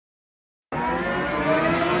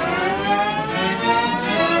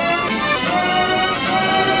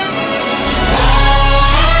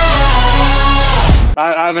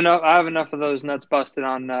have enough. I have enough of those nuts busted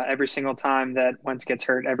on every single time that Wentz gets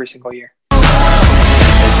hurt every single year.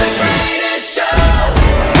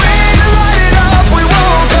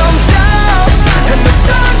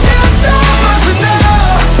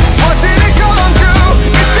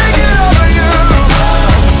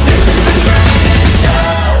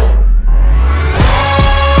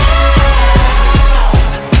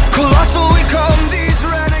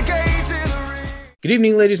 Good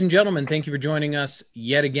evening, ladies and gentlemen. Thank you for joining us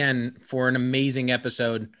yet again for an amazing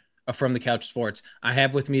episode of From the Couch Sports. I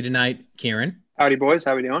have with me tonight, Kieran. Howdy, boys.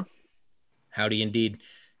 How we doing? Howdy indeed.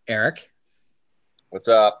 Eric. What's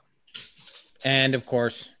up? And, of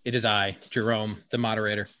course, it is I, Jerome, the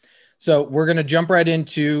moderator. So we're going to jump right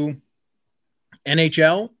into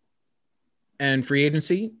NHL and free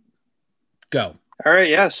agency. Go. All right,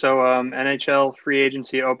 yeah. So NHL free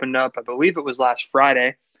agency opened up, I believe it was last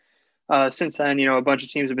Friday. Since then, a bunch of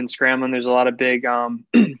teams have been scrambling. There's a lot of big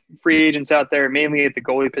free agents out there, mainly at the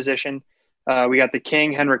goalie position. We got the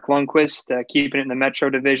King, Henrik Lundqvist, keeping it in the Metro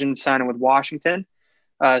Division, signing with Washington.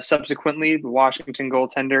 Subsequently, the Washington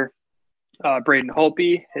goaltender, Braden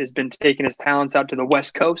Holtby, has been taking his talents out to the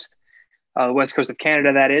West Coast of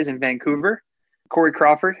Canada, that is, in Vancouver. Corey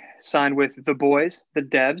Crawford signed with the boys, the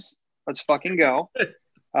Devs. Let's fucking go.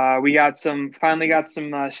 We finally got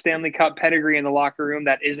some Stanley Cup pedigree in the locker room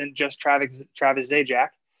that isn't just Travis Zajac.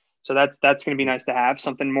 So that's going to be nice to have.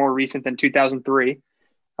 Something more recent than 2003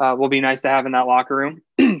 will be nice to have in that locker room.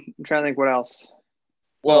 I'm trying to think what else.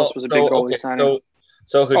 What else was a big goalie signing?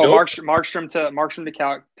 So Markstrom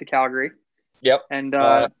to Calgary. Yep. And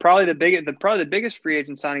probably the biggest free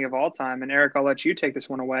agent signing of all time. And Eric, I'll let you take this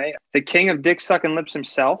one away. The king of dick sucking lips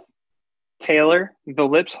himself, Taylor the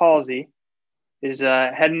Lips Halsey, is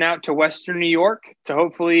heading out to Western New York to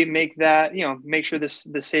hopefully make sure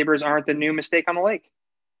the Sabres aren't the new mistake on the lake.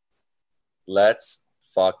 Let's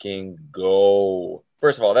fucking go.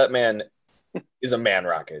 First of all, that man is a man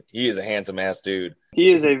rocket. He is a handsome ass dude.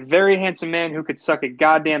 He is a very handsome man who could suck a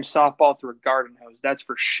goddamn softball through a garden hose. That's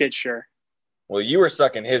for shit sure. Well, you were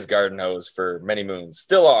sucking his garden hose for many moons.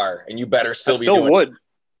 Still are, and you better still be doing would. It.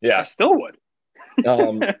 Yeah. I still would.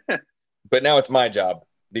 But now it's my job,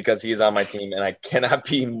 because he's on my team, and I cannot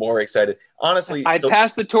be more excited. Honestly, I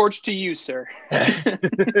pass the torch to you, sir.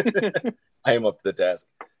 I am up to the task.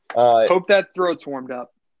 Hope that throat's warmed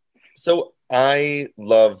up. So I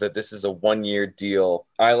love that this is a 1-year deal.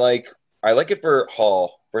 I like it for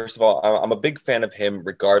Hall. First of all, I'm a big fan of him,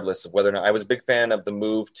 regardless of whether or not I was a big fan of the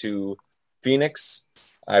move to Phoenix.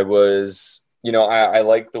 I was. I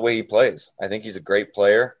like the way he plays. I think he's a great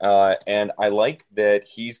player. And I like that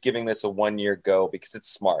he's giving this a 1-year go because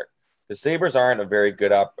it's smart. The Sabres aren't a very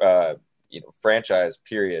good franchise,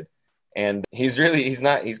 period. And he's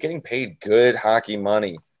getting paid good hockey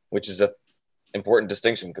money, which is a important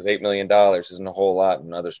distinction because $8 million isn't a whole lot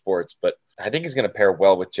in other sports. But I think he's going to pair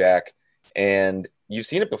well with Jack. And you've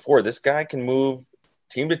seen it before. This guy can move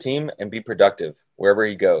team to team and be productive wherever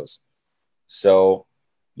he goes. So,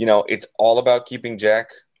 it's all about keeping Jack.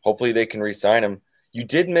 Hopefully they can re-sign him. You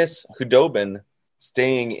did miss Khudobin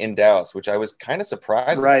staying in Dallas, which I was kind of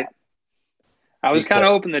surprised about. I was kind of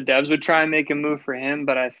Because- hoping the Devs would try and make a move for him,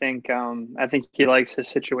 but I think he likes his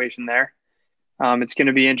situation there. It's going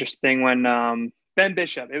to be interesting when Ben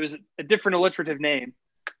Bishop. It was a different alliterative name,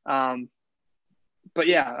 but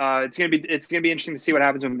yeah, it's going to be interesting to see what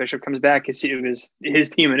happens when Bishop comes back. It was his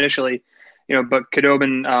team initially. But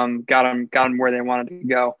Khudobin got him where they wanted to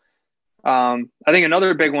go. I think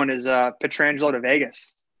another big one is Pietrangelo to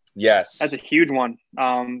Vegas. Yes. That's a huge one.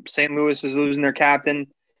 St. Louis is losing their captain.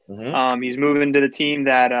 Mm-hmm. He's moving to the team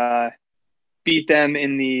that beat them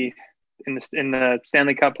in the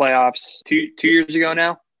Stanley Cup playoffs 2 years ago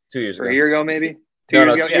now. 2 years ago. Or a year ago, maybe. 2 No,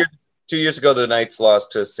 years no, ago. 2 years, 2 years ago, the Knights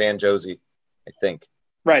lost to San Jose, I think.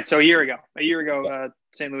 Right. So a year ago,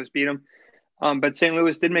 St. Louis beat them. But St.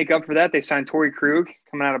 Louis did make up for that. They signed Torrey Krug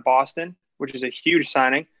coming out of Boston, which is a huge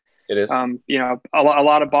signing. It is. A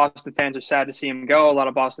lot of Boston fans are sad to see him go. A lot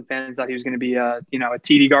of Boston fans thought he was going to be a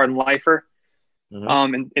TD Garden lifer.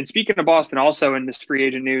 Mm-hmm. And speaking of Boston, also in this free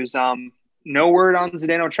agent news, no word on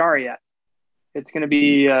Zdeno Chara yet. It's going to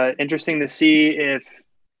be interesting to see if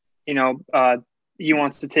he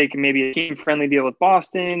wants to take maybe a team-friendly deal with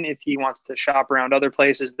Boston, if he wants to shop around other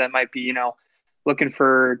places that might be looking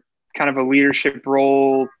for kind of a leadership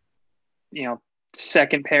role,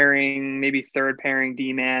 second pairing, maybe third pairing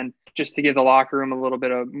D-man, just to give the locker room a little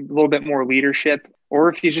bit more leadership. Or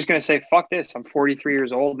if he's just going to say, fuck this, I'm 43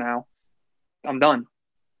 years old now, I'm done.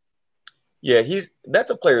 Yeah, that's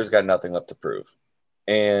a player who's got nothing left to prove.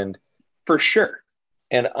 And for sure.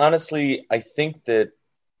 And honestly, I think that,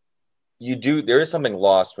 there is something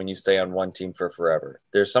lost when you stay on one team for forever.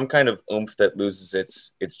 There's some kind of oomph that loses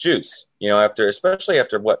its juice, especially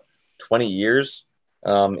after what, 20 years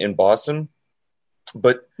in Boston.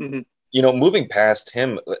 But, moving past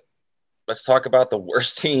him, let's talk about the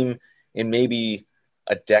worst team in maybe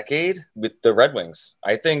a decade with the Red Wings.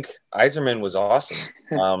 I think Yzerman was awesome.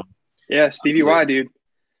 Yeah, Stevie Y, dude.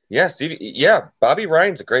 Yeah, Stevie. Yeah, Bobby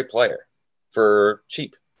Ryan's a great player for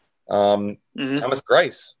cheap. Thomas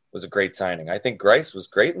Greiss was a great signing. I think Greiss was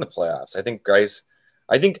great in the playoffs. I think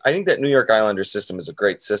that New York Islanders system is a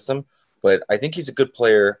great system, but I think he's a good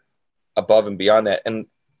player above and beyond that. And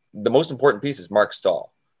the most important piece is Mark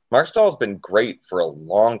Stahl. Mark Stahl's been great for a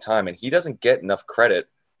long time, and he doesn't get enough credit.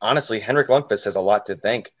 Honestly, Henrik Lundqvist has a lot to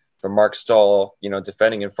thank for Mark Stahl,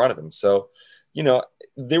 defending in front of him. So,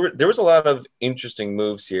 there was a lot of interesting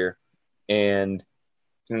moves here, and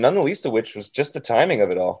none the least of which was just the timing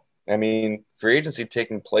of it all. I mean, free agency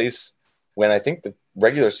taking place when I think the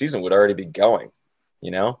regular season would already be going,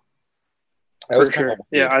 That was for sure.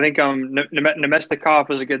 Yeah, I think Nemestikov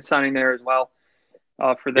was a good signing there as well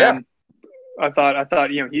for them. Yeah. I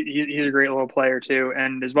thought he's a great little player too,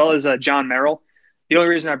 and as well as John Merrill. The only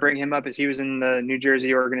reason I bring him up is he was in the New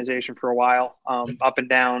Jersey organization for a while, up and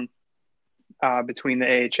down between the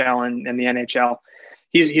AHL and the NHL.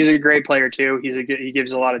 He's a great player too. He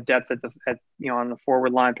gives a lot of depth on the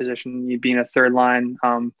forward line position, being a third line,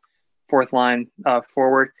 fourth line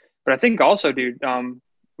forward. But I think also, dude,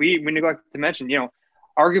 we neglected to mention,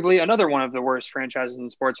 arguably another one of the worst franchises in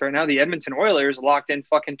sports right now, the Edmonton Oilers locked in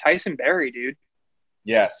fucking Tyson Barrie, dude.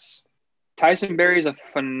 Yes. Tyson Barrie is a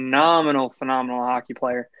phenomenal hockey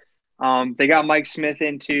player. They got Mike Smith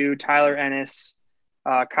into Tyler Ennis,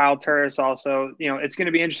 Kyle Turris also. It's going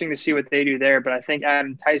to be interesting to see what they do there, but I think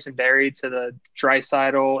adding Tyson Barrie to the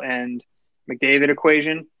Draisaitl and McDavid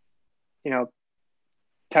equation,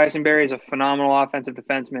 Tyson Barrie is a phenomenal offensive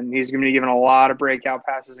defenseman. He's going to be giving a lot of breakout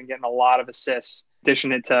passes and getting a lot of assists,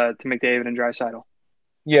 dishing it to McDavid and Draisaitl.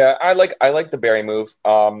 Yeah, I like the Barrie move.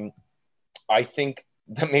 I think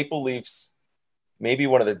the Maple Leafs may be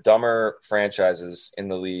one of the dumber franchises in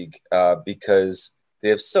the league because they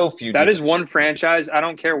have so few. That is one franchise. I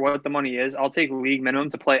don't care what the money is. I'll take league minimum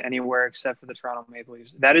to play anywhere except for the Toronto Maple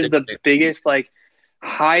Leafs. That is the biggest,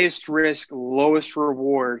 highest risk, lowest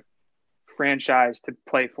reward franchise to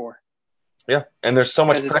play for. Yeah, and there's so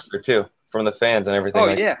much pressure too from the fans and everything. Oh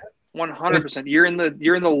yeah, 100%. You're in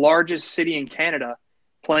the largest city in Canada,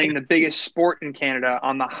 playing the biggest sport in Canada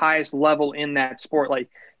on the highest level in that sport. Like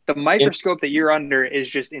the microscope that you're under is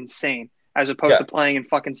just insane, as opposed to playing in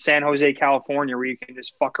fucking San Jose, California, where you can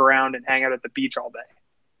just fuck around and hang out at the beach all day.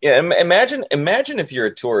 Yeah, imagine if you're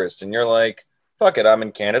a tourist and you're like, fuck it, I'm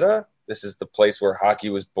in Canada. This is the place where hockey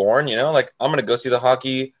was born. I'm going to go see the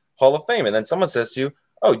Hockey Hall of Fame. And then someone says to you,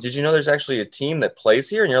 oh, did you know there's actually a team that plays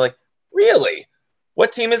here? And you're like, really?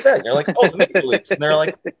 What team is that? And you're like, oh, the Maple Leafs. And they're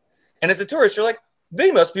like, and as a tourist, you're like,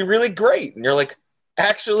 they must be really great. And you're like,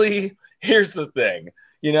 actually, here's the thing,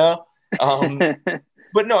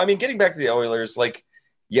 But no, I mean, getting back to the Oilers,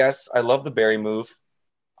 yes, I love the Barrie move.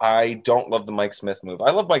 I don't love the Mike Smith move.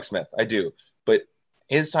 I love Mike Smith. I do. But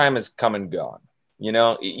his time has come and gone.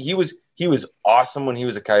 He was awesome when he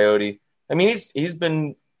was a Coyote. I mean, he's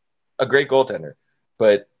been a great goaltender,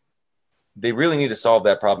 but they really need to solve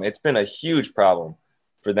that problem. It's been a huge problem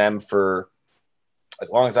for them for as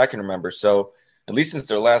long as I can remember. So at least since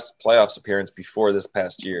their last playoffs appearance before this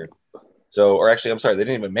past year. So, or actually, I'm sorry, they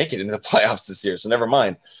didn't even make it into the playoffs this year. So never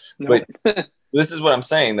mind. No. But this is what I'm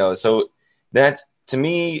saying though. So that's, to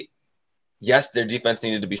me, yes, their defense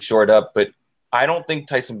needed to be shored up, but I don't think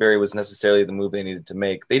Tyson Barrie was necessarily the move they needed to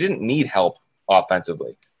make. They didn't need help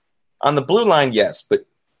offensively. On the blue line, yes, but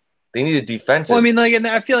they needed defensive. Well, I mean, and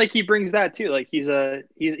I feel like he brings that too. He's an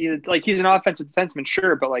offensive defenseman,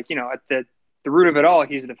 sure, but at the root of it all,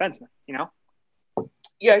 he's a defenseman.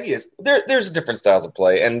 Yeah, he is. There's different styles of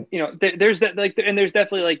play, and there's that and there's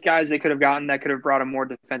definitely guys they could have gotten that could have brought a more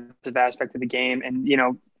defensive aspect of the game, and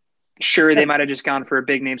sure they might have just gone for a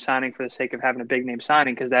big name signing for the sake of having a big name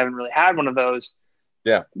signing because they haven't really had one of those.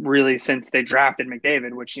 Yeah, really since they drafted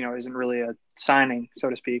McDavid, which isn't really a signing, so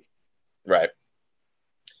to speak. Right.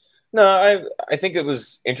 No, I think it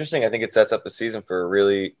was interesting. I think it sets up the season for a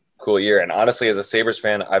really cool year. And honestly, as a Sabres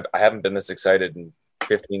fan, I haven't been this excited in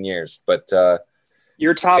 15 years. But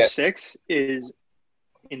your top six is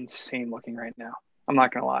insane looking right now. I'm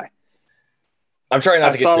not gonna lie. I'm trying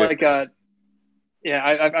not to get.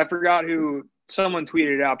 I forgot who someone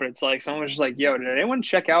tweeted it out, but it's someone was just like, "Yo, did anyone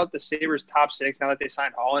check out the Sabres top six now that they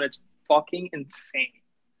signed Holland?" It's fucking insane.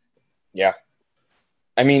 Yeah.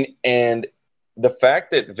 I mean, and The fact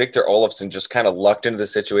that Victor Olofsson just kind of lucked into the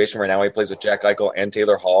situation where now he plays with Jack Eichel and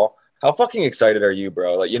Taylor Hall. How fucking excited are you,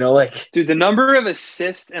 bro? Like, dude, the number of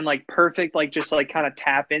assists and like perfect, like just like kind of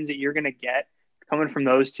tap ins that you're gonna get coming from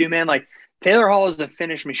those two, man. Like Taylor Hall is a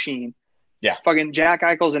finish machine. Yeah. Fucking Jack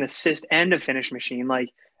Eichel's an assist and a finish machine. Like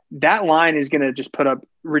that line is gonna just put up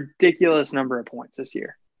ridiculous number of points this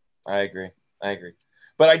year. I agree.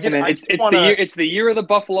 But I did. It's the year of the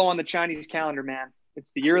Buffalo on the Chinese calendar, man.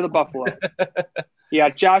 It's the year of the Buffalo. You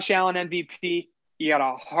got Josh Allen MVP. You got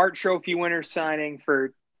a Hart Trophy winner signing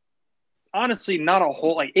for honestly not a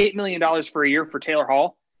whole like $8 million for a year for Taylor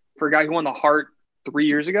Hall for a guy who won the Hart 3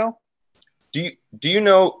 years ago. Do you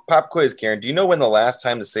know, pop quiz, Karen? Do you know when the last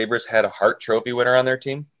time the Sabres had a Hart Trophy winner on their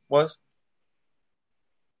team was?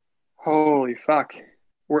 Holy fuck!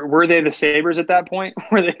 Were they the Sabres at that point?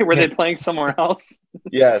 Were they playing somewhere else?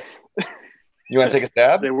 Yes. You want to take a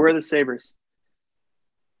stab? They were the Sabres.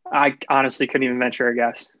 I honestly couldn't even venture a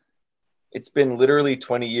guess. It's been literally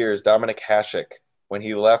 20 years. Dominik Hasek, when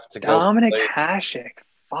he left to go. Dominik Hasek.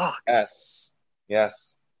 Fuck.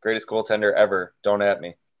 Yes. Greatest goaltender ever. Don't at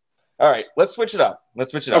me. All right, let's switch it up.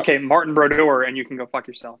 Okay, Martin Brodeur, and you can go fuck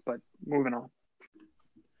yourself, but moving on.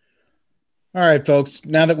 All right, folks.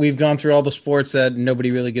 Now that we've gone through all the sports that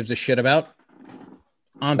nobody really gives a shit about,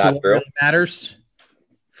 on to what really matters,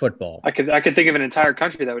 football. I could think of an entire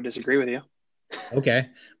country that would disagree with you. Okay.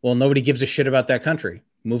 Well, nobody gives a shit about that country.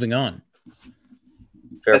 Moving on.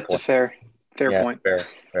 That's a fair point.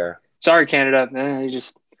 Fair. Sorry, Canada. You're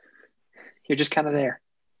just kind of there.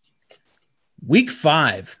 Week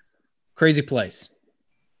 5. Crazy place.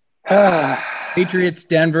 Patriots,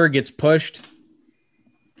 Denver gets pushed.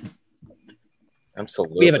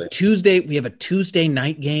 Absolutely. We have a Tuesday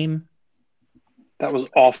night game. That was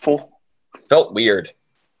awful. Felt weird.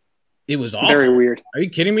 It was awful. Very weird. Are you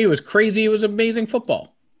kidding me? It was crazy. It was amazing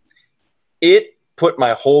football. It put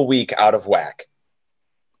my whole week out of whack.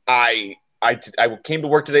 I came to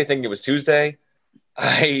work today thinking it was Tuesday.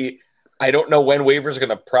 I don't know when waivers are going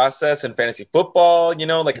to process in fantasy football.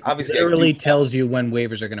 Obviously, it literally tells you when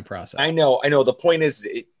waivers are going to process. I know. The point is,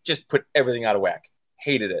 it just put everything out of whack.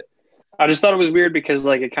 Hated it. I just thought it was weird because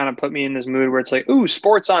it kind of put me in this mood where it's like, ooh,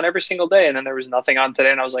 sports on every single day, and then there was nothing on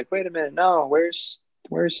today, and I was like, wait a minute, no, where's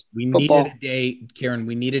football? Needed a day, Karen.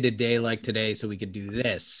 We needed a day like today so we could do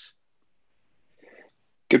this.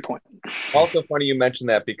 Good point. Also funny you mentioned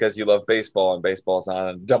that because you love baseball and baseball's on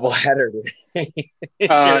a doubleheader today.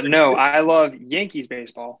 No, I love Yankees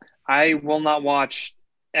baseball. I will not watch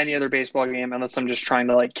any other baseball game unless I'm just trying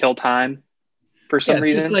to kill time for some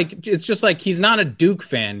reason. It's just like he's not a Duke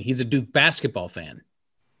fan. He's a Duke basketball fan.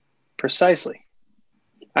 Precisely.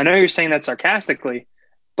 I know you're saying that sarcastically,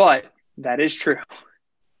 but that is true.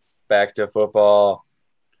 Back to football.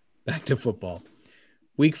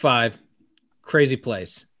 Week 5. Crazy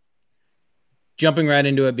place. Jumping right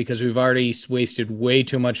into it because we've already wasted way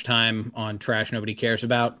too much time on trash nobody cares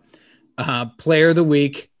about. Player of the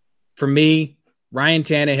week for me, Ryan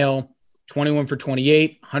Tannehill, 21 for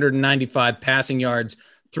 28, 195 passing yards,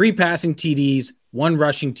 3 passing TDs, 1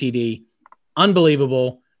 rushing TD.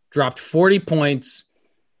 Unbelievable. Dropped 40 points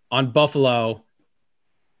on Buffalo.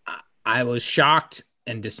 I was shocked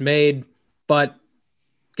and dismayed, but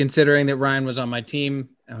considering that Ryan was on my team,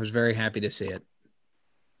 I was very happy to see it.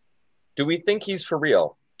 Do we think he's for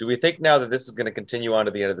real? Do we think now that this is going to continue on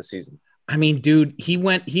to the end of the season? I mean, dude, he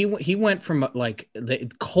went from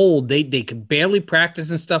the cold. They could barely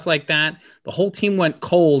practice and stuff like that. The whole team went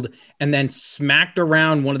cold and then smacked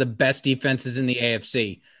around one of the best defenses in the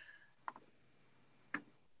AFC.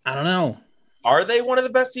 I don't know. Are they one of the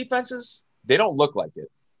best defenses? They don't look like it.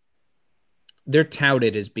 They're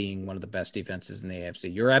touted as being one of the best defenses in the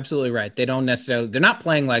AFC. You're absolutely right. They're not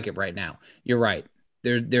playing like it right now. You're right.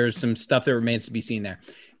 There's some stuff that remains to be seen there.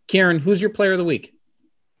 Karen, who's your player of the week?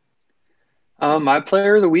 My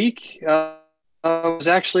player of the week was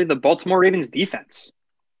actually the Baltimore Ravens defense.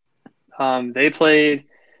 They played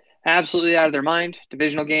absolutely out of their mind.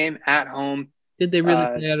 Divisional game at home. Did they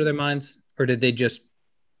really play out of their minds, or did they just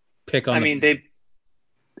pick on? They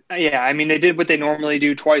did what they normally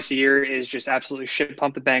do twice a year, is just absolutely shit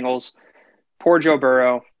pump the Bengals. Poor Joe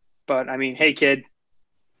Burrow. But hey kid,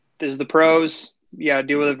 this is the pros. You got to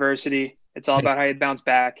deal with adversity. It's all about how you bounce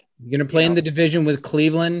back. You're going to play in the division with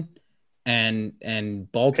Cleveland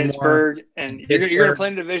and Baltimore. Pittsburgh. You're going to play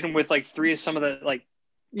in the division with 3 of some of the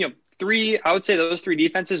I would say those 3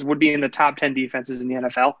 defenses would be in the top 10 defenses in the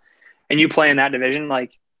NFL. And you play in that division,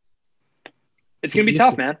 it's going to be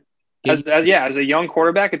tough, man. As a young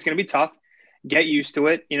quarterback, it's going to be tough. Get used to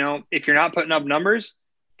it. If you're not putting up numbers,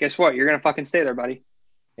 guess what? You're going to fucking stay there, buddy.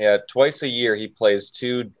 Yeah, twice a year he plays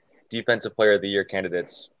 2 defensive player of the year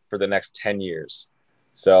candidates for the next 10 years.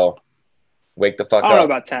 So wake the fuck I don't know up.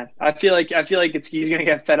 about 10. I feel like he's going to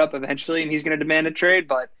get fed up eventually, and he's going to demand a trade.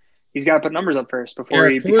 But he's got to put numbers up first before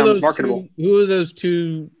Eric, he becomes marketable. Who are those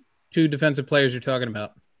two defensive players you're talking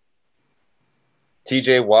about?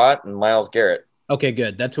 TJ Watt and Myles Garrett. Okay,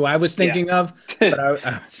 good. That's who I was thinking of. But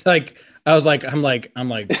I was like,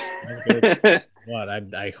 what?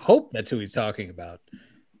 I hope that's who he's talking about.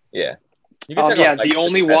 Yeah. The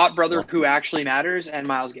only Watt brother who actually matters, and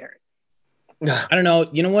Myles Garrett. I don't know.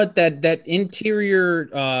 You know what? That interior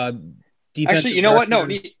defense. Actually, you know what? No,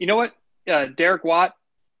 you know what? Derek Watt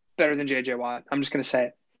better than JJ Watt. I'm just going to say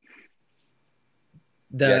it.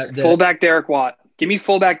 The fullback Derek Watt. Give me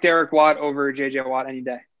fullback Derek Watt over JJ Watt any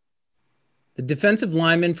day. The defensive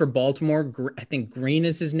lineman for Baltimore, I think Green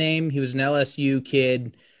is his name. He was an LSU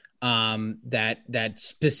kid that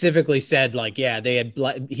specifically said, like, yeah, they had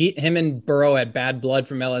blood. Him and Burrow had bad blood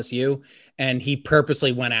from LSU, and he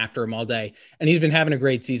purposely went after him all day. And he's been having a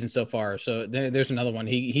great season so far. So there's another one.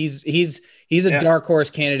 He's a dark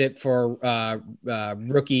horse candidate for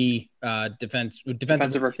rookie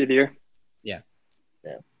defensive rookie of the year. Yeah.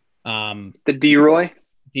 The D-Roy.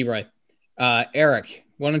 Eric,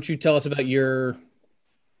 why don't you tell us about your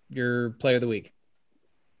player of the week?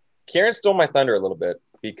 Kieran stole my thunder a little bit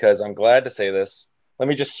because I'm glad to say this. Let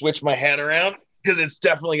me just switch my hat around because it's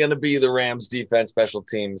definitely going to be the Rams defense special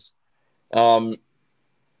teams.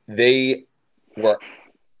 They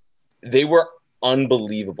were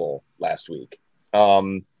unbelievable last week.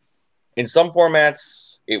 In some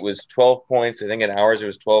formats, it was 12 points. I think in ours, it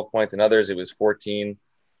was 12 points. In others, it was 14.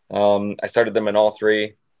 I started them in all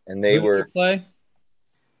three, and they were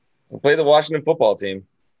play the Washington football team.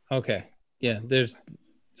 Okay, yeah. There's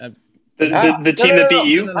the team that beat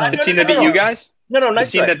you. The team that beat you guys.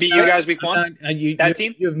 Nice team try. that beat you guys week one. That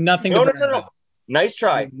team. You have nothing. No. Nice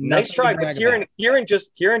try. But Kieran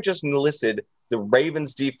just enlisted the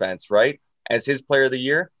Ravens defense, right, as his player of the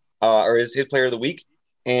year, or as his player of the week.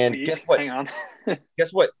 And guess what? Hang on.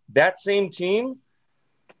 Guess what? That same team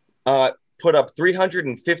put up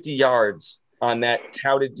 350 yards on that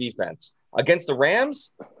touted defense. Against the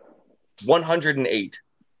Rams, 108.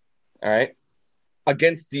 All right.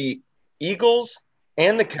 Against the Eagles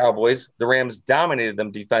and the Cowboys, the Rams dominated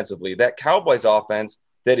them defensively. That Cowboys offense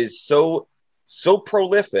that is so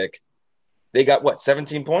prolific, they got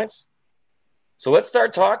 17 points? So let's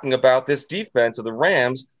start talking about this defense of the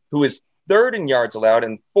Rams, who is third in yards allowed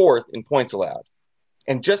and fourth in points allowed,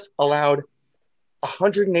 and just allowed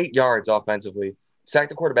 108 yards offensively, sacked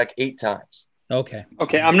the quarterback 8 times. Okay.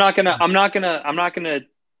 I'm not gonna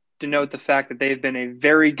denote the fact that they've been a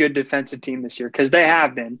very good defensive team this year, because they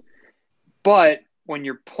have been. But when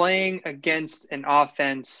you're playing against an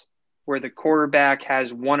offense where the quarterback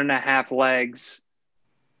has 1.5 legs,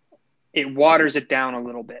 it waters it down a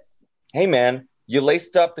little bit. Hey man, you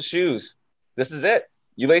laced up the shoes. This is it.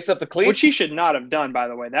 You laced up the cleats. Which he should not have done, by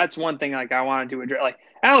the way. That's one thing I wanted to address. Like,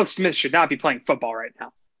 Alex Smith should not be playing football right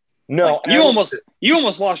now. No, you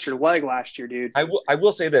almost lost your leg last year, dude. I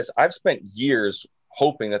will say this. I've spent years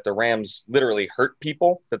hoping that the Rams literally hurt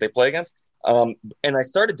people that they play against. And I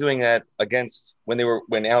started doing that against when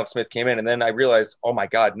Alex Smith came in, and then I realized, oh my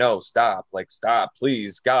God, no, stop,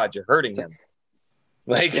 please, God, you're hurting him.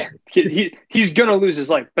 He's gonna lose his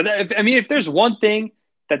leg. But if there's one thing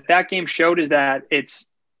that game showed, is that it's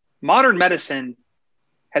modern medicine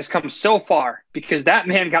has come so far, because that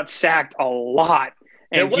man got sacked a lot,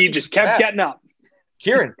 and he just kept getting up.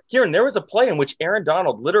 Kieran, there was a play in which Aaron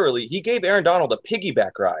Donald gave Aaron Donald a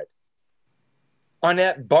piggyback ride on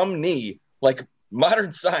that bum knee. Like,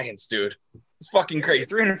 modern science, dude. It's fucking crazy.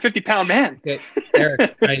 350-pound man. Okay,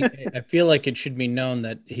 Eric, I feel like it should be known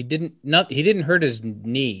that he didn't hurt his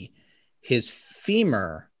knee. His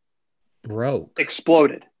femur broke.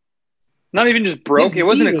 Exploded. Not even just broke. It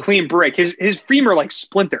wasn't a clean break. His femur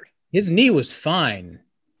splintered. His knee was fine.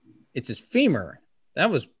 It's his femur. That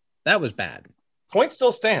was bad. Point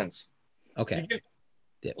still stands. Okay.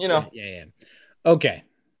 Yeah. Okay.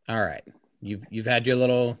 All right. You've had your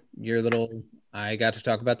little. I got to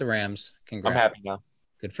talk about the Rams. Congrats. I'm happy now.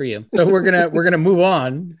 Good for you. So we're gonna move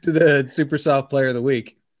on to the Super Soft Player of the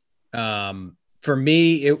Week. For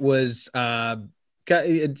me, it was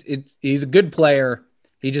he's a good player.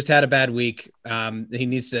 He just had a bad week. He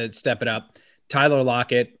needs to step it up. Tyler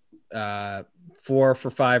Lockett, 4 for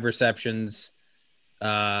 5 receptions,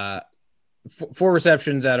 4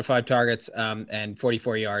 receptions out of 5 targets, and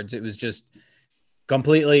 44 yards. It was just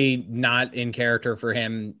completely not in character for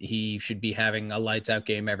him. He should be having a lights out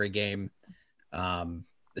game every game,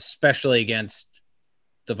 especially against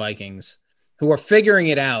the Vikings, who are figuring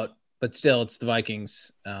it out but still, it's the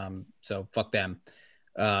Vikings. So fuck them.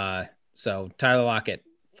 So Tyler Lockett,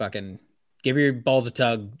 fucking give your balls a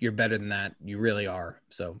tug. You're better than that. You really are.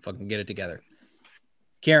 So fucking get it together.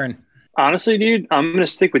 Karen. Honestly, dude, I'm going to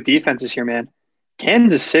stick with defenses here, man.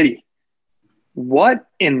 Kansas City. What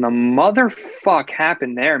in the motherfuck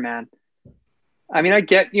happened there, man? I mean, I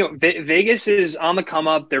get, Vegas is on the come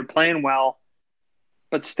up. They're playing well.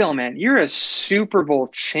 But still, man, you're a Super Bowl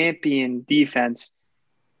champion defense,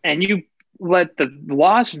 and you let the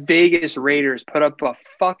Las Vegas Raiders put up a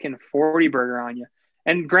fucking 40 burger on you.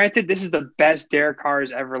 And granted, this is the best Derek Carr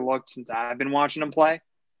has ever looked since I've been watching him play.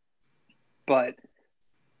 But,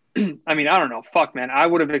 I mean, I don't know. Fuck, man. I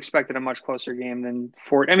would have expected a much closer game than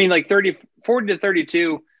 40. I mean, like 40 to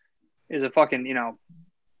 32 is a fucking,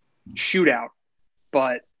 shootout.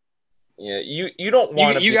 But yeah, you don't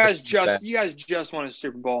want you guys just won a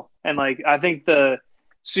Super Bowl, and like I think the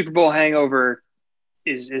Super Bowl hangover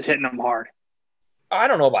is hitting them hard. I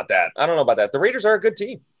don't know about that. The Raiders are a good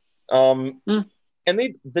team, and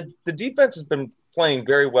the defense has been playing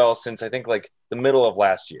very well since I think like the middle of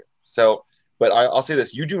last year. So, but I'll say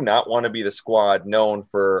this: you do not want to be the squad known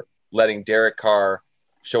for letting Derek Carr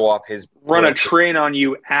show off his run a train on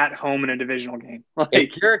you at home in a divisional game. Like,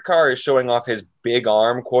 if Derek Carr is showing off his big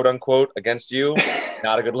arm, quote unquote, against you,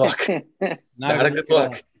 not a good look. not a good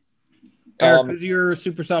look. Eric, who's your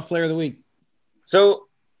super soft player of the week? So,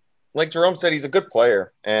 like Jerome said, he's a good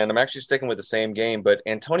player, and I'm actually sticking with the same game, but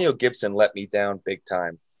Antonio Gibson let me down big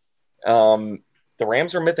time. The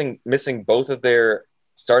Rams are missing both of their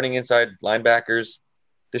starting inside linebackers.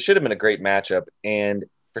 This should have been a great matchup, and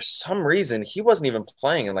for some reason, he wasn't even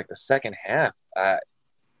playing in like the second half.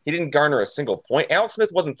 He didn't garner a single point. Alex Smith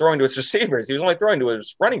wasn't throwing to his receivers. He was only throwing to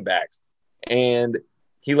his running backs. And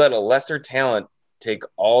he let a lesser talent take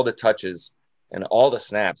all the touches and all the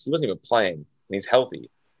snaps. He wasn't even playing, and he's healthy.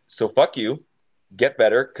 So fuck you. Get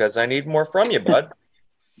better, because I need more from you, bud.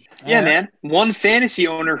 Yeah, man. One fantasy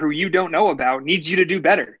owner who you don't know about needs you to do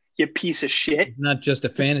better, you piece of shit. He's not just a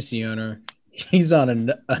fantasy owner. He's on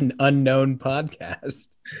an unknown podcast.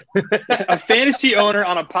 A fantasy owner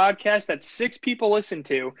on a podcast that 6 people listen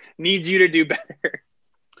to needs you to do better.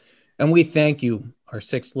 And we thank you, our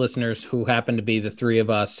 6 listeners, who happen to be the 3 of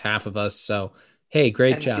us, half of us. So, hey,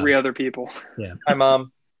 great job. 3 other people. Yeah. Hi,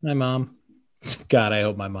 Mom. Hi, Mom. God, I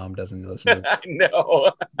hope my mom doesn't listen. I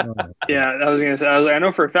know. Yeah, I was going to say, I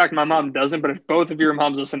know for a fact my mom doesn't, but if both of your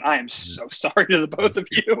moms listen, I am so sorry to the both of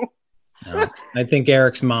you. No, I think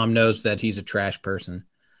Eric's mom knows that he's a trash person.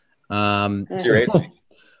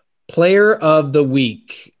 Player of the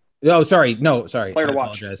week. Oh, sorry. No, sorry. Player to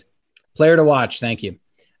watch. Player to watch. Thank you.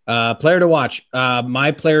 Player to watch.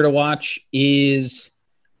 My player to watch is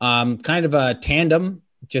kind of a tandem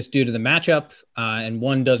just due to the matchup. And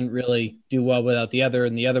one doesn't really do well without the other,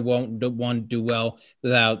 and the other won't do well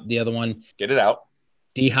without the other one. Get it out.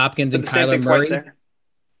 D. Hopkins and Kyler Murray.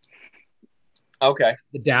 Okay.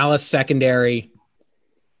 The Dallas secondary.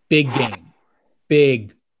 Big game.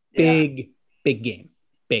 Big game.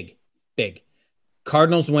 Big.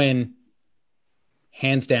 Cardinals win.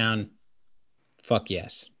 Hands down. Fuck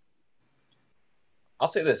yes. I'll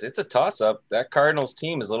say this. It's a toss-up. That Cardinals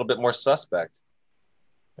team is a little bit more suspect.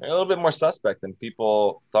 They're a little bit more suspect than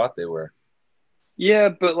people thought they were. Yeah,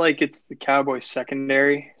 but like it's the Cowboys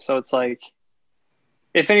secondary. So it's like,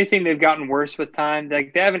 if anything, they've gotten worse with time.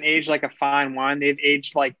 Like they haven't aged like a fine wine. They've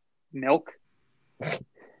aged like milk.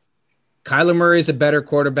 Kyler Murray is a better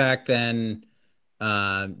quarterback than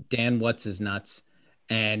Dan What's-his-nuts.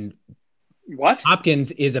 And what?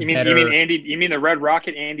 Hopkins is better. You mean the Red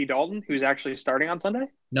Rocket Andy Dalton, who's actually starting on Sunday?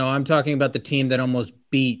 No, I'm talking about the team that almost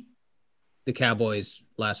beat the Cowboys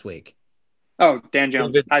last week. Oh, Dan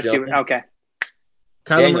Jones. I see. Okay.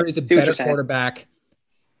 Kyler Murray is a better quarterback.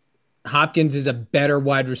 Hopkins is a better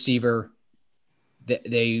wide receiver.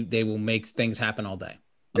 They will make things happen all day.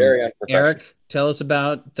 Very unprofessional. Eric, tell us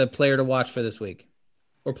about the player to watch for this week,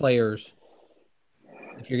 or players.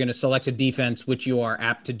 If you're going to select a defense, which you are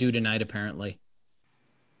apt to do tonight, apparently.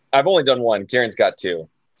 I've only done one. Karen's got 2.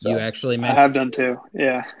 So. You actually mentioned. I have done 2.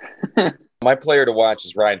 Yeah. My player to watch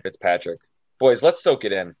is Ryan Fitzpatrick. Boys, let's soak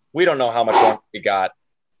it in. We don't know how much longer we got.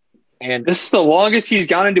 And this is the longest he's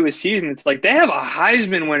gone into a season. It's like they have a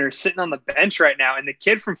Heisman winner sitting on the bench right now, and the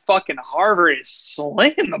kid from fucking Harvard is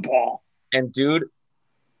slinging the ball. And dude,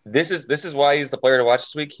 this is why he's the player to watch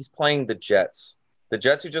this week. He's playing the Jets. The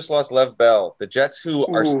Jets who just lost Lev Bell. The Jets who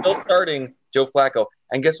are still starting Joe Flacco.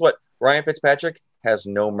 And guess what? Ryan Fitzpatrick has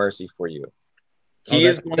no mercy for you.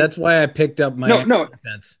 That's why I picked up my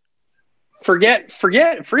defense. Forget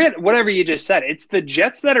whatever you just said. It's the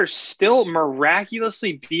Jets that are still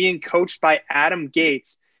miraculously being coached by Adam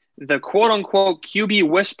Gates the quote unquote QB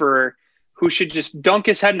whisperer who should just dunk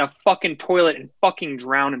his head in a fucking toilet and fucking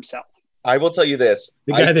drown himself. I will tell you this.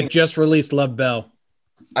 The guy that just released Love Bell.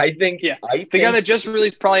 The guy that just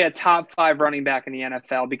released probably a top 5 running back in the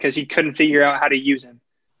NFL because he couldn't figure out how to use him.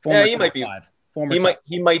 He might be.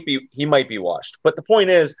 He might be washed. But the point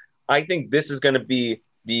is, I think this is going to be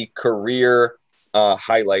the career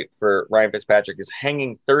highlight for Ryan Fitzpatrick is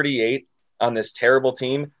hanging 38 on this terrible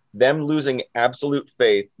team, them losing absolute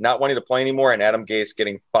faith, not wanting to play anymore, and Adam Gase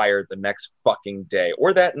getting fired the next fucking day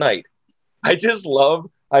or that night. I just love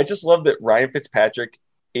that Ryan Fitzpatrick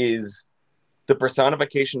is the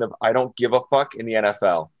personification of I don't give a fuck in the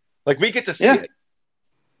NFL. Like, we get to see it.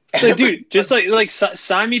 Like, dude, just like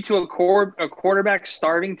sign me to a quarterback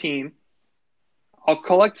starving team. I'll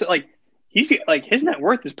collect he's like his net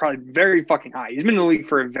worth is probably very fucking high. He's been in the league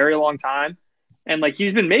for a very long time, and like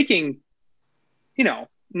he's been making,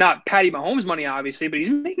 not Patty Mahomes money obviously, but he's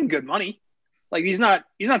making good money. Like he's not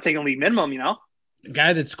taking league minimum, The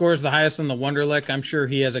guy that scores the highest on the Wonderlic, I'm sure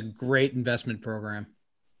he has a great investment program.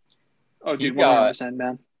 Oh, dude, 100%,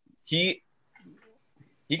 man. He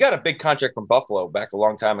got a big contract from Buffalo back a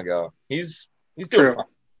long time ago. He's doing fine.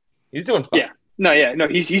 He's doing fine. Yeah. No.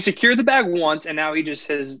 He secured the bag once, and now he just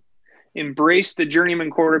has embraced the journeyman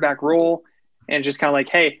quarterback role and just kind of like,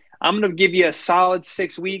 hey, I'm going to give you a solid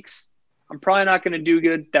 6 weeks. I'm probably not going to do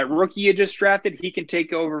good. That rookie you just drafted, he can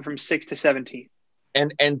take over from 6 to 17.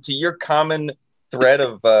 And to your common thread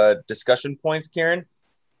of discussion points, Kieran,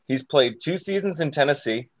 he's played 2 seasons in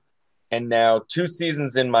Tennessee and now 2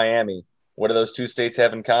 seasons in Miami. What do those 2 states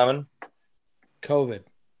have in common? COVID.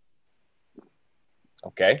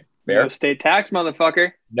 Okay, fair. No state tax,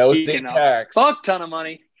 motherfucker. No state tax. Fuck ton of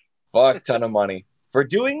money. For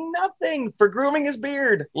doing nothing, for grooming his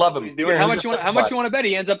beard. Love him. He's doing. How much you want to bet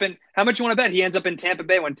he ends up in? How much you want to bet he ends up in Tampa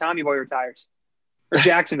Bay when Tommy Boy retires, or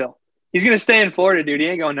Jacksonville? He's gonna stay in Florida, dude. He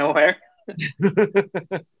ain't going nowhere.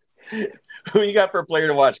 Who you got for a player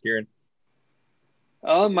to watch, Kieran?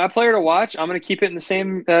 My player to watch. I'm gonna keep it in the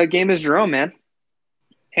same game as Jerome, man.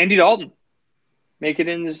 Andy Dalton, making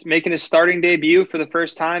his starting debut for the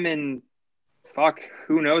first time in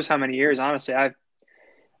who knows how many years. Honestly,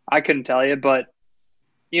 I couldn't tell you, but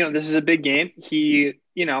this is a big game. He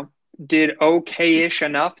did okay-ish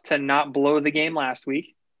enough to not blow the game last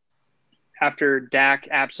week after Dak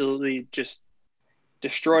absolutely just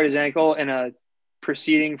destroyed his ankle in a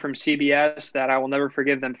proceeding from CBS that I will never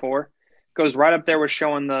forgive them for. Goes right up there with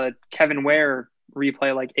showing the Kevin Ware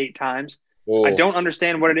replay like 8 times. Whoa. I don't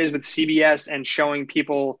understand what it is with CBS and showing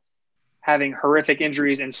people having horrific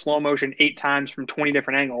injuries in slow motion 8 times from 20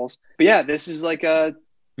 different angles. But yeah, this is like I'm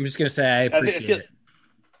just going to say I appreciate it.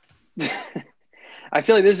 I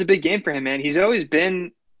feel like this is a big game for him, man. He's always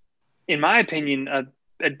been, in my opinion,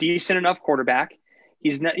 a decent enough quarterback.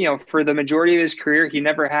 He's not, for the majority of his career, he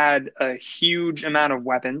never had a huge amount of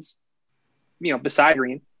weapons, beside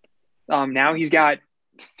Green. Now he's got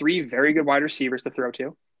 3 very good wide receivers to throw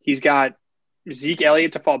to. He's got Zeke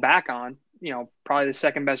Elliott to fall back on, probably the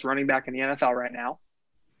second best running back in the NFL right now.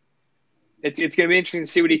 It's going to be interesting to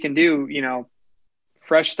see what he can do,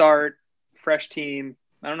 fresh start, fresh team.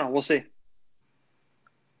 I don't know. We'll see.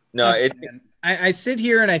 No, I sit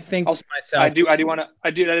here and I think also, to myself. I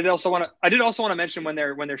did also want to mention when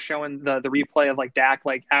they're showing the replay of like Dak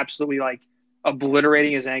like absolutely like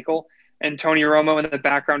obliterating his ankle and Tony Romo in the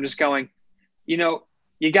background just going,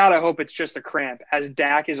 you gotta hope it's just a cramp as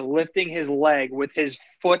Dak is lifting his leg with his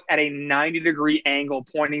foot at a 90-degree angle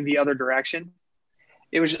pointing the other direction.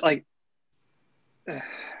 It was just like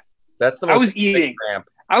that's the most I was eating. Cramp.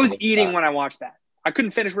 I was eating when I watched that. I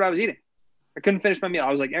couldn't finish what I was eating. I couldn't finish my meal.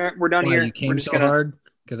 I was like, we're done here. You came so hard?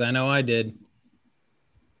 Because I know I did.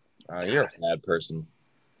 You're a bad person.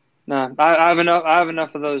 No, I have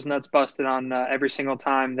enough of those nuts busted on every single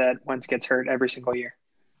time that Wentz gets hurt every single year.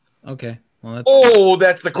 Okay. Well,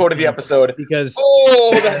 that's the quote of the episode. Because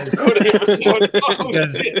that's the quote of the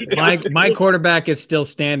episode. Because my quarterback is still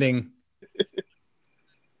standing.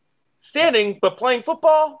 Standing, but playing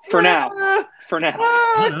football? For now.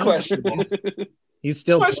 Questionable. He's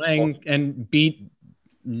still playing and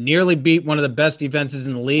nearly beat one of the best defenses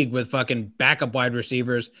in the league with fucking backup wide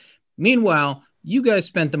receivers. Meanwhile, you guys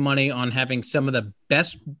spent the money on having some of the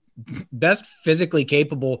best physically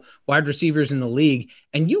capable wide receivers in the league,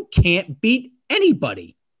 and you can't beat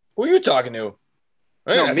anybody. Who are you talking to?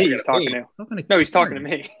 No, me. He's talking to. No, he's talking to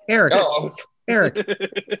me. Eric. Eric,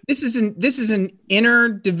 this is an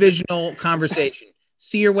interdivisional conversation.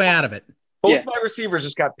 See your way out of it. Both my receivers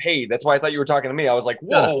just got paid. That's why I thought you were talking to me. I was like,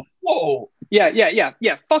 whoa. Yeah.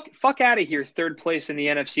 Fuck out of here. 3rd place in the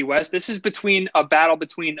NFC West. This is a battle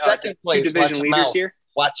between 2 division leaders here.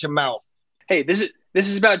 Watch your mouth. Hey, this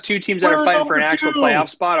is about two teams that are fighting for an actual playoff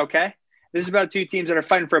spot, okay? This is about two teams that are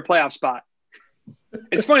fighting for a playoff spot.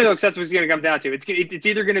 It's funny, though, because that's what it's going to come down to. It's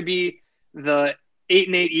either going to be the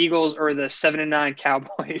 8-8 Eagles or the 7-9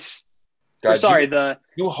 Cowboys. God,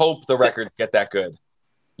 you hope the records get that good.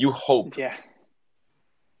 You hope. Yeah.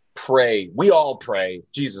 Pray. We all pray.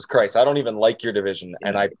 Jesus Christ. I don't even like your division,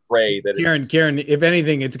 and I pray that Kieran, if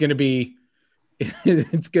anything, it's going to be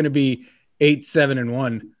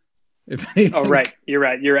 8-7-1. If anything. Oh, right. You're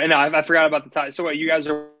right. No, I forgot about the tie. So what, you guys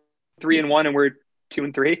are 3-1 and we're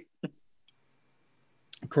 2-3?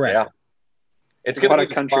 Correct. Yeah. It's going to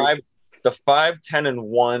be the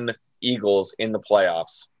 5-10-1 Eagles in the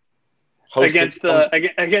playoffs. Against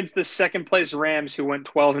the second place Rams, who went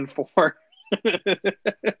 12-4.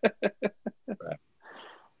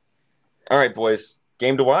 All right, boys.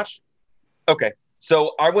 Game to watch? Okay.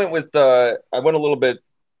 So I went a little bit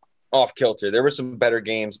off kilter. There were some better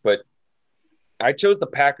games, but I chose the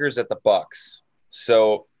Packers at the Bucks.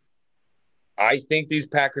 So I think these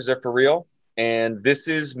Packers are for real, and this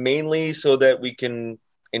is mainly so that we can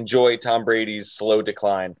enjoy Tom Brady's slow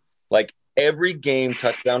decline. Like, every game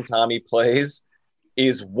touchdown Tommy plays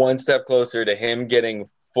is one step closer to him getting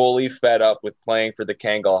fully fed up with playing for the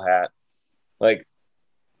Kangol hat. Like,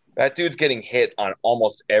 that dude's getting hit on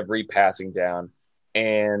almost every passing down,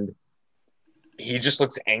 and he just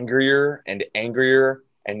looks angrier and angrier.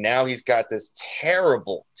 And now he's got this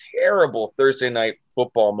terrible, terrible Thursday night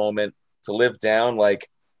football moment to live down. Like,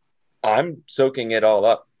 I'm soaking it all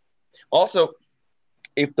up. Also,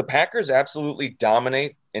 if the Packers absolutely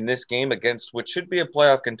dominate in this game against what should be a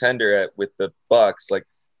playoff contender with the Bucks, like,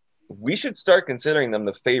 we should start considering them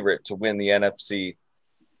the favorite to win the NFC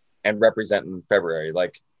and represent in February,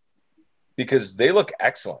 like, because they look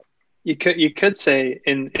excellent. You could say,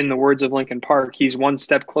 in the words of Linkin Park, he's one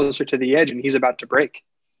step closer to the edge and he's about to break.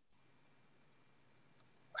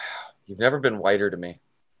 You've never been whiter to me,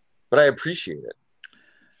 but I appreciate it.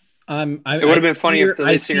 It would have been funny if the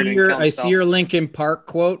I see your Linkin Park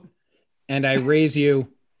quote, and I raise you.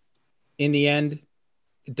 In the end,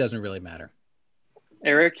 it doesn't really matter.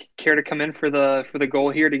 Eric, care to come in for the goal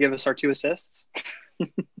here to give us our 2 assists?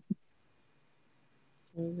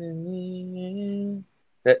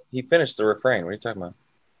 That he finished the refrain. What are you talking about?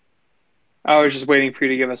 I was just waiting for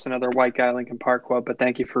you to give us another white guy Linkin Park quote, but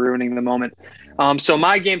thank you for ruining the moment. So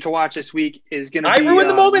my game to watch this week is going to be... I ruined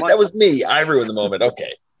the moment? That was me. I ruined the moment.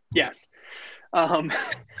 Okay. Yes. But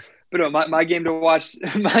no, my game to watch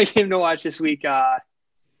this week,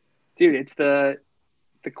 dude, it's the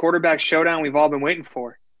quarterback showdown we've all been waiting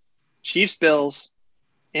for. Chiefs Bills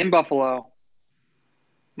in Buffalo,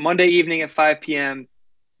 Monday evening at 5 p.m.,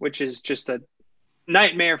 which is just a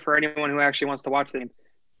nightmare for anyone who actually wants to watch the game,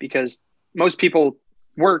 because most people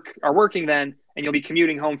are working then, and you'll be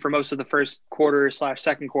commuting home for most of the first quarter /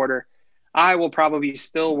 second quarter. I will probably be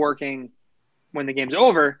still working when the game's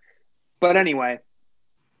over. But anyway,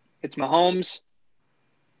 it's Mahomes.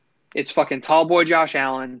 It's fucking tall boy Josh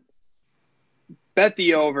Allen. Bet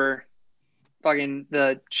the over. Fucking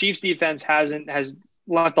the Chiefs defense has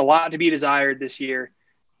left a lot to be desired this year.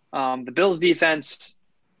 The Bills defense,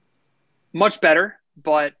 much better,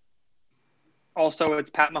 but also it's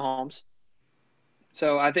Pat Mahomes.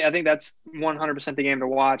 So I think that's 100% the game to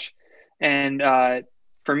watch. And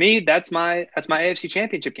for me, that's my AFC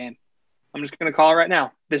Championship game. I'm just going to call it right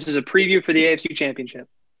now. This is a preview for the AFC Championship.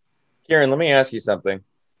 Kieran, let me ask you something.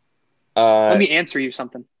 Let me answer you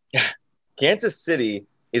something. Kansas City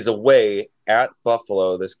is away at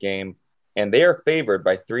Buffalo this game, and they are favored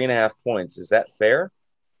by 3.5 points. Is that fair?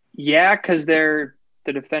 Yeah, because they're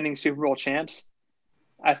the defending Super Bowl champs.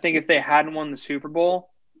 I think if they hadn't won the Super Bowl,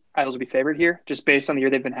 I would be favored here, just based on the year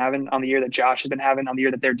they've been having, on the year that Josh has been having, on the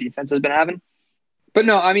year that their defense has been having. But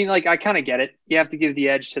no, I mean, like, I kind of get it. You have to give the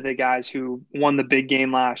edge to the guys who won the big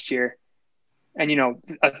game last year. And, you know,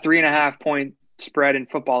 a 3.5 point spread in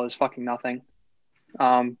football is fucking nothing.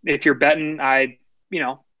 If you're betting,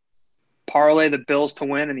 parlay the Bills to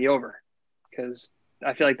win and the over, because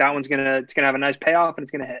I feel like that one's gonna have a nice payoff and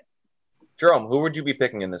it's gonna hit. Jerome, who would you be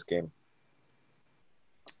picking in this game?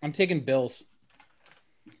 I'm taking Bills.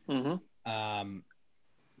 Mm-hmm.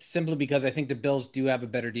 Simply because I think the Bills do have a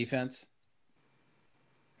better defense,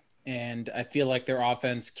 and I feel like their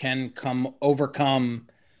offense can overcome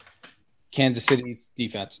Kansas City's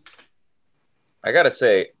defense. I gotta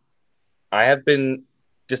say, I have been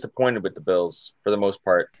disappointed with the Bills for the most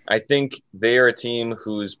part. I think they are a team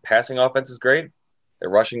whose passing offense is great. Their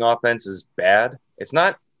rushing offense is bad. It's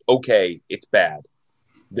not okay. It's bad.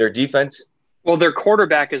 Their defense. Well, their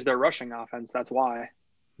quarterback is their rushing offense. That's why.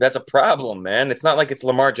 That's a problem, man. It's not like it's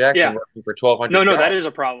Lamar Jackson Yeah. working for 1,200 No, yards. that is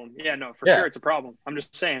a problem. Yeah, no, for sure it's a problem. I'm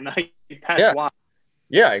just saying that's why.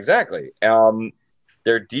 Yeah, exactly.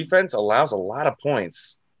 Their defense allows a lot of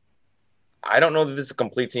points. I don't know that this is a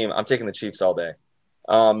complete team. I'm taking the Chiefs all day.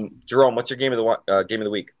 Jerome, what's your game of the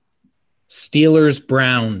week? Steelers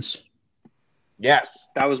Browns. Yes.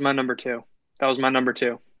 That was my number two.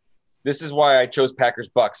 This is why I chose Packers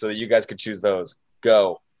Bucks so that you guys could choose those.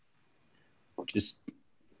 Go. Just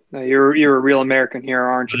No, you're a real American here,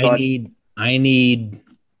 aren't you, bud? I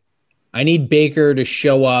need Baker to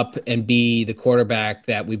show up and be the quarterback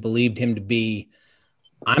that we believed him to be.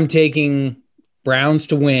 I'm taking Browns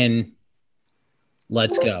to win.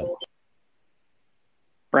 Let's go.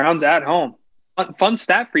 Browns at home. Fun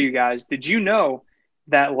stat for you guys. Did you know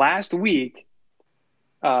that last week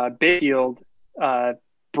Bayfield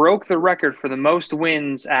broke the record for the most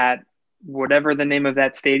wins at whatever the name of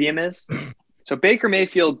that stadium is? So Baker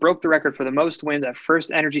Mayfield broke the record for the most wins at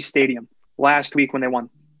First Energy Stadium last week when they won.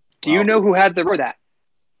 Do you know who had the record for that?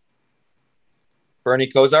 Bernie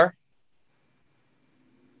Kosar?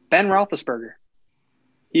 Ben Roethlisberger.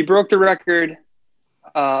 He broke the record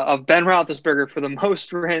of Ben Roethlisberger for the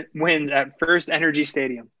most wins at First Energy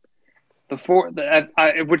Stadium.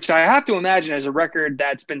 Which I have to imagine is a record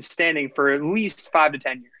that's been standing for at least 5 to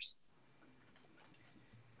 10 years.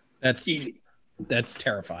 That's easy. That's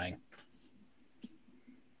terrifying.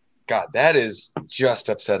 God, that is just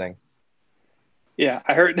upsetting. Yeah,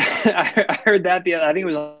 I heard I heard that I think it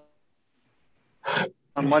was on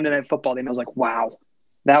Monday Night Football. And I was like, wow,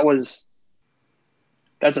 that's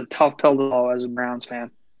a tough pill to swallow as a Browns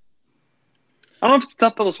fan. I don't know if it's a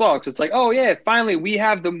tough pill to swallow because it's like, oh, yeah, finally we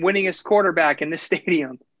have the winningest quarterback in this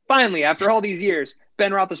stadium. Finally, after all these years,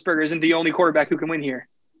 Ben Roethlisberger isn't the only quarterback who can win here.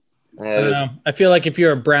 I don't know. I feel like if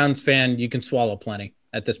you're a Browns fan, you can swallow plenty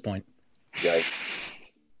at this point. Yeah.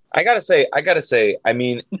 I gotta say, I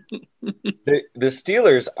mean, the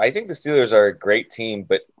Steelers, I think the Steelers are a great team,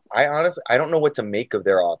 but I don't know what to make of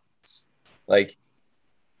their offense. Like,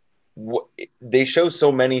 they show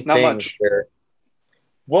so many Not things much. where,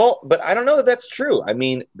 well, but I don't know that that's true. I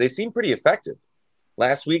mean, they seem pretty effective.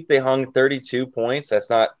 Last week, they hung 32 points. That's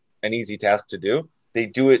not an easy task to do. They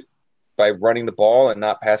do it by running the ball and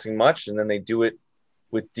not passing much, and then they do it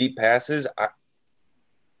with deep passes.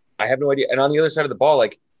 I have no idea. And on the other side of the ball,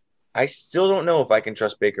 like, I still don't know if I can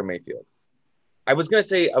trust Baker Mayfield. I was gonna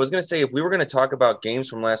say if we were gonna talk about games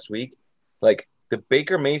from last week, like the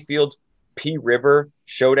Baker Mayfield P River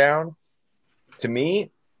showdown, to me,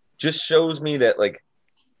 just shows me that like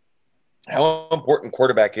how important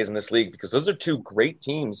quarterback is in this league, because those are two great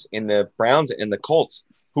teams in the Browns and the Colts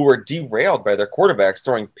who were derailed by their quarterbacks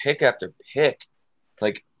throwing pick after pick.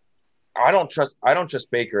 Like, I don't trust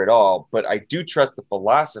Baker at all, but I do trust the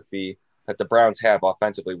philosophy that the Browns have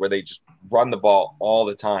offensively, where they just run the ball all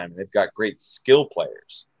the time. They've got great skill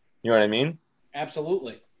players. You know what I mean?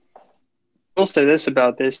 Absolutely. I'll say this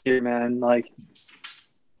about this year, man. Like,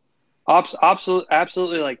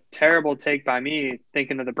 absolutely, like, terrible take by me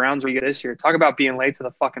thinking that the Browns were good this year. Talk about being late to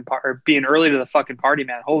the fucking party, or being early to the fucking party,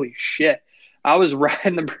 man. Holy shit. I was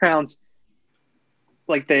riding the Browns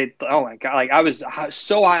like oh my God. Like, I was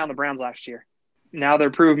so high on the Browns last year. Now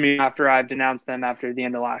they're proving me after I've denounced them after the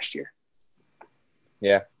end of last year.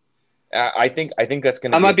 Yeah. I think that's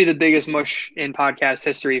going to might be the biggest mush in podcast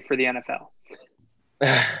history for the NFL.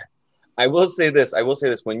 I will say this.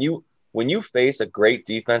 When you face a great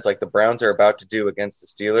defense like the Browns are about to do against the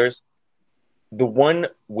Steelers, the one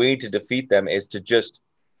way to defeat them is to just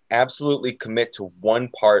absolutely commit to one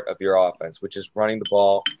part of your offense, which is running the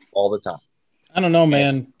ball all the time. I don't know,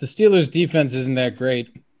 man. The Steelers' defense isn't that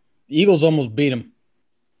great. The Eagles almost beat them.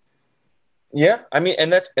 Yeah, I mean,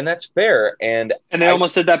 and that's fair. And they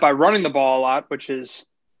almost did that by running the ball a lot, which is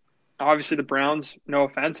obviously the Browns, no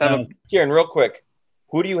offense. Kieran, real quick,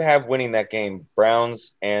 who do you have winning that game?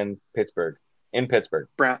 Browns and Pittsburgh. In Pittsburgh.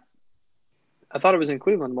 I thought it was in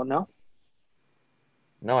Cleveland, well, no?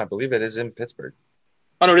 No, I believe it is in Pittsburgh.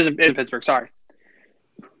 Oh, no, it is in Pittsburgh. Sorry.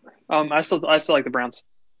 I still like the Browns.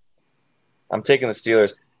 I'm taking the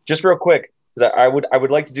Steelers. Just real quick, because I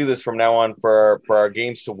would like to do this from now on for our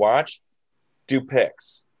games to watch. Do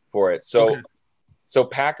picks for it. So, okay. So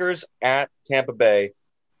Packers at Tampa Bay.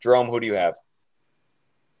 Jerome, who do you have?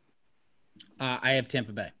 I have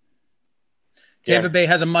Tampa Bay. Tampa Bay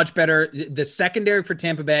has a much better – the secondary for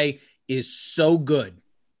Tampa Bay is so good,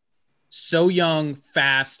 so young,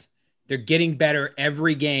 fast. They're getting better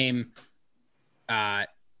every game. Tampa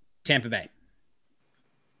Bay.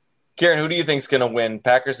 Kieran, who do you think is going to win?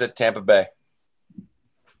 Packers at Tampa Bay.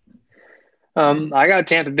 I got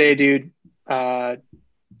Tampa Bay, dude.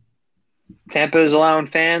 Tampa is allowing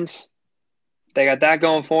fans. They got that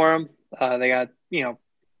going for them. They got,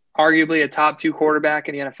 arguably a top 2 quarterback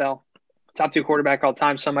in the NFL. Top 2 quarterback all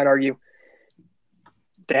time, some might argue.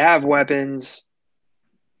 They have weapons.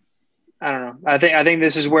 I don't know. I think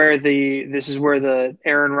this is where the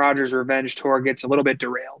Aaron Rodgers revenge tour gets a little bit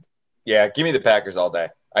derailed. Yeah, give me the Packers all day.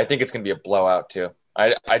 I think it's going to be a blowout too.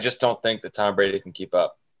 I just don't think that Tom Brady can keep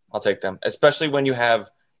up. I'll take them, especially when you have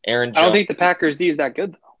Aaron Jones. I don't think the Packers D is that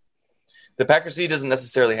good, though. The Packers D doesn't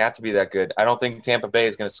necessarily have to be that good. I don't think Tampa Bay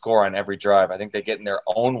is going to score on every drive. I think they get in their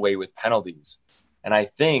own way with penalties. And I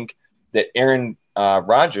think that Aaron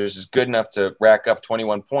Rodgers is good enough to rack up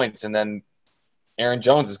 21 points, and then Aaron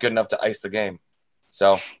Jones is good enough to ice the game.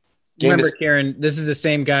 So, remember, Kieran, this is the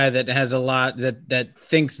same guy that has a lot that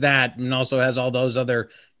thinks that and also has all those other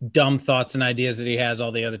dumb thoughts and ideas that he has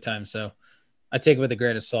all the other time. So I take it with a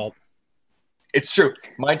grain of salt. It's true.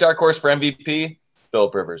 My dark horse for MVP,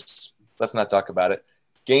 Phillip Rivers. Let's not talk about it.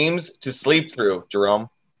 Games to sleep through, Jerome.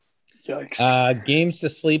 Yikes. Games to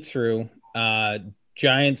sleep through.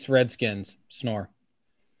 Giants, Redskins, snore.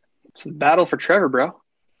 It's the battle for Trevor, bro.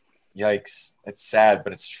 Yikes. It's sad,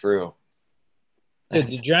 but it's true. Dude,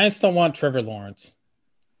 the Giants don't want Trevor Lawrence.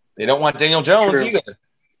 They don't want Daniel Jones either.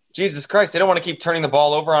 Jesus Christ. They don't want to keep turning the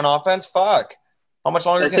ball over on offense. Fuck. How much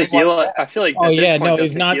longer can they watch that? I feel like. Oh yeah, no,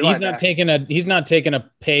 he's not taking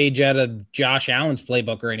a page out of Josh Allen's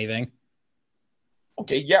playbook or anything.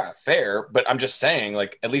 Okay, yeah, fair, but I'm just saying,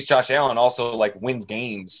 like, at least Josh Allen also wins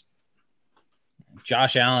games.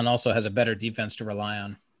 Josh Allen also has a better defense to rely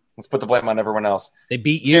on. Let's put the blame on everyone else. They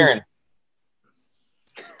beat you,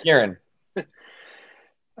 Kieran.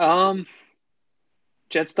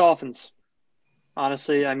 Jets Dolphins.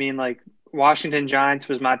 Honestly, I mean, Washington Giants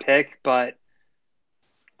was my pick, but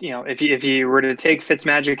if you were to take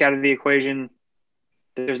Fitzmagic out of the equation,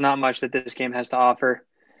 there's not much that this game has to offer.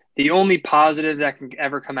 The only positive that can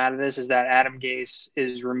ever come out of this is that Adam Gase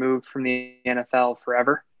is removed from the NFL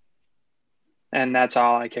forever. And that's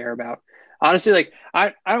all I care about. Honestly,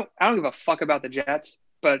 I don't give a fuck about the Jets,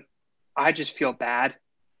 but I just feel bad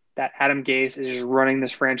that Adam Gase is just running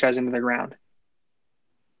this franchise into the ground.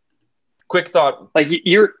 Quick thought.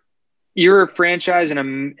 You're a franchise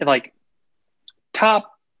in a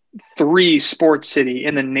top 3 sports city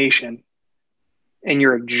in the nation, and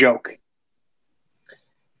you're a joke.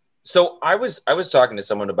 So I was talking to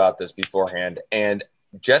someone about this beforehand, and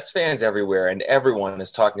Jets fans everywhere and everyone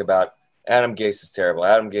is talking about Adam Gase is terrible.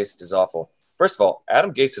 Adam Gase is awful. First of all,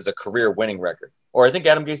 Adam Gase is a career winning record, or I think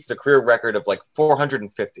Adam Gase is a career record of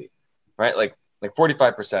 450, right? Like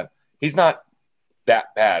 45%. He's not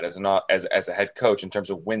that bad as a head coach in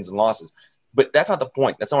terms of wins and losses. But that's not the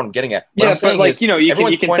point. That's not what I'm getting at. What I'm saying is, you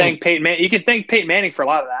can thank Peyton Manning. You can thank Peyton Manning for a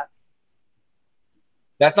lot of that.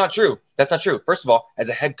 That's not true. First of all, as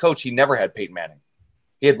a head coach, he never had Peyton Manning.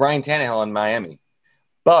 He had Ryan Tannehill in Miami.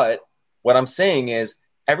 But what I'm saying is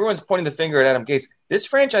everyone's pointing the finger at Adam Gase. This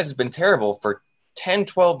franchise has been terrible for 10,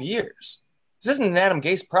 12 years. This isn't an Adam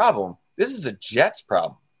Gase problem. This is a Jets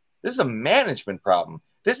problem. This is a management problem.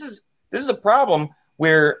 This is a problem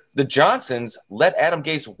where the Johnsons let Adam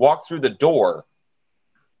Gase walk through the door.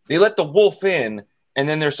 They let the wolf in, and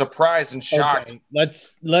then they're surprised and shocked. Okay.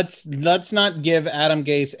 Let's not give Adam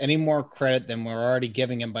Gase any more credit than we're already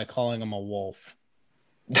giving him by calling him a wolf.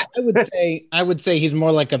 I would say he's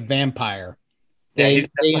more like a vampire. They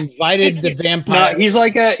invited the vampire. No, he's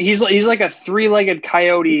like a 3-legged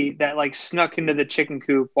coyote that snuck into the chicken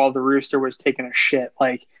coop while the rooster was taking a shit.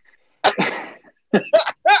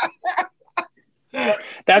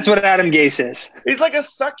 That's what Adam Gase is. He's like a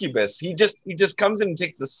succubus. He just comes in and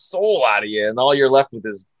takes the soul out of you, and all you're left with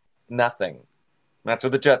is nothing. That's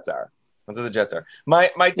what the Jets are. My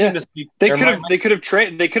team just they could have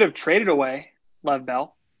traded away Lev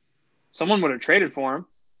Bell. Someone would have traded for him.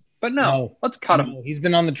 But no, let's cut him. He's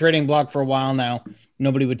been on the trading block for a while now.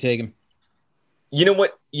 Nobody would take him. You know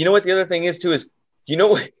what the other thing is too is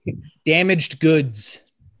damaged goods.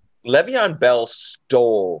 Le'Veon Bell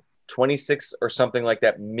stole 26 or something like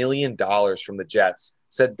that $1 million from the Jets,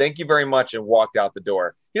 said thank you very much, and walked out the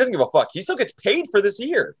door. He doesn't give a fuck. He still gets paid for this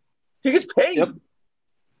year. He gets paid. Yep.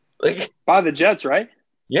 By the Jets, right?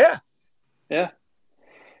 Yeah. Yeah.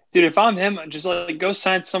 Dude, if I'm him, just go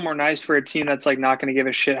sign somewhere nice for a team that's not going to give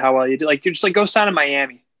a shit how well you do. Dude, just go sign in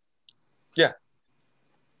Miami. Yeah.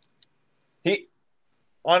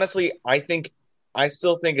 Honestly, I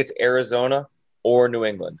still think it's Arizona or New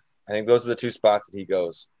England. I think those are the 2 spots that he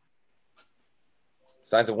goes.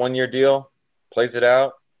 Signs a 1-year deal, plays it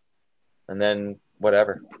out, and then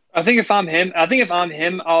whatever. I think if I'm him, I'm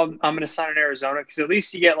going to sign in Arizona because at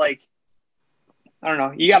least you get I don't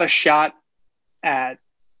know, you got a shot at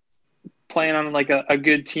playing on like a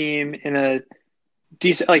good team in a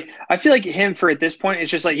decent, like, I feel like him for at this point, it's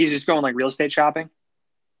just like he's just going like real estate shopping.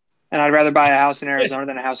 And I'd rather buy a house in Arizona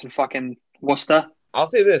than a house in fucking Worcester. I'll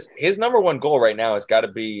say this: his number one goal right now has got to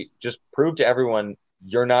be just prove to everyone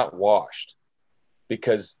you're not washed.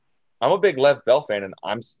 Because I'm a big Lev Bell fan, and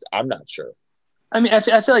I'm not sure. I mean, I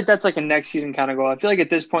feel like that's like a next season kind of goal. I feel like at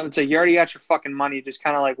this point, it's like you already got your fucking money, just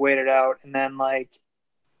kind of like wait it out, and then like,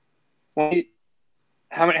 well,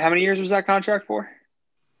 how many years was that contract for?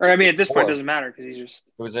 Or I mean, at this point, it doesn't matter because he's just.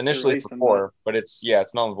 It was initially for 4, but it's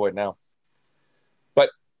null and void now. But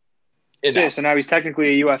so now he's technically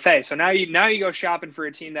a UFA. So now you go shopping for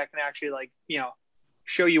a team that can actually like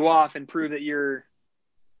show you off and prove that you're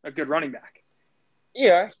a good running back.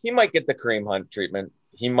 Yeah, he might get the Kareem Hunt treatment.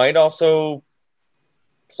 He might also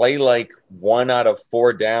play like 1 out of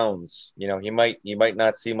 4 downs. He might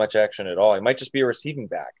not see much action at all. He might just be a receiving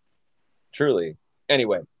back. Truly.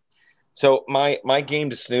 Anyway, so my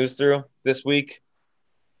game to snooze through this week.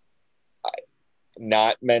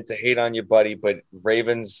 Not meant to hate on you, buddy, but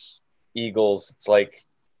Ravens, Eagles. It's like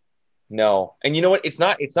no. And you know what? It's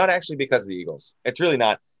not actually because of the Eagles. It's really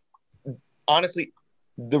not. Honestly,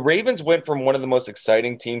 the Ravens went from one of the most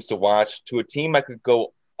exciting teams to watch to a team I could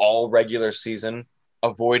go all regular season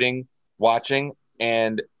avoiding watching,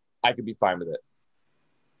 and I could be fine with it.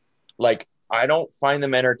 Like, I don't find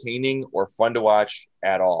them entertaining or fun to watch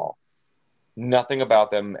at all. Nothing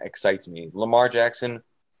about them excites me. Lamar Jackson,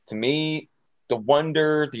 to me, the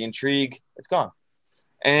wonder, the intrigue, it's gone.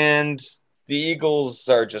 And the Eagles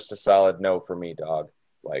are just a solid no for me, dog.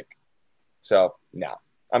 Like, so, no,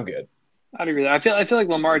 I'm good. I'd agree with that. I feel like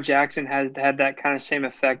Lamar Jackson had that kind of same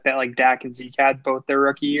effect that like Dak and Zeke had both their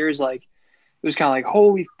rookie years. Like, it was kind of like,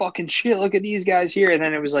 holy fucking shit, look at these guys here. And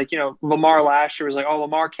then it was like, Lamar last year was like, oh,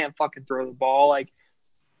 Lamar can't fucking throw the ball. Like,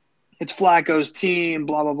 it's Flacco's team,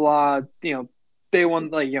 blah, blah, blah. They won,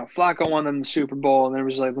 like, Flacco won them the Super Bowl. And then it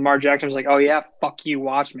was like, Lamar Jackson was like, oh, yeah, fuck you,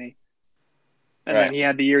 watch me. And then he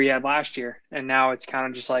had the year he had last year. And now it's kind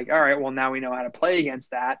of just like, all right, well, now we know how to play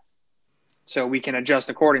against that. So we can adjust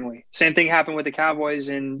accordingly. Same thing happened with the Cowboys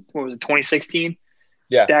in, 2016?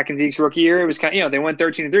 Yeah. Dak and Zeke's rookie year. It was kind of, they went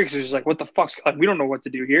 13-3 because it was like, what the fuck's – like, we don't know what to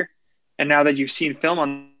do here. And now that you've seen film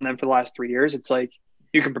on them for the last 3 years, it's like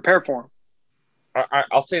you can prepare for them.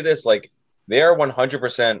 I'll say this, like, they are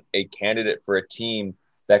 100% a candidate for a team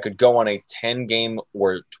that could go on a 10-game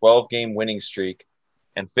or 12-game winning streak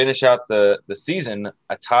and finish out the season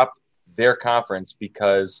atop their conference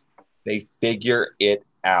because they figure it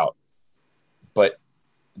out. But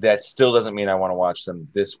that still doesn't mean I want to watch them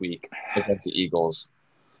this week against the Eagles.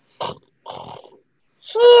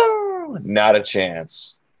 Not a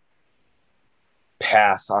chance.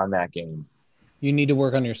 Pass on that game. You need to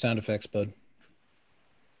work on your sound effects, bud.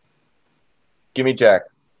 Give me Jack.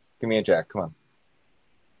 Give me a Jack. Come on.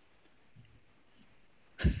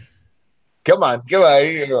 Come on.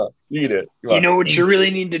 You need it. You know what you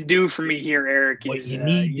really need to do for me here, Eric, is you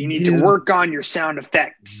need to work on your sound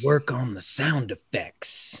effects. Work on the sound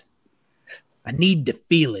effects. I need to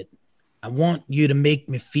feel it. I want you to make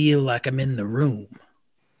me feel like I'm in the room.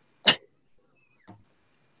 You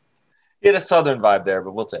had a southern vibe there,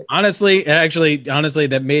 but we'll take it. Honestly,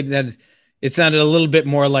 that made that it sounded a little bit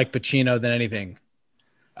more like Pacino than anything.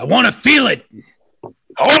 I want to feel it.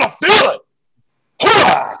 I want to feel it.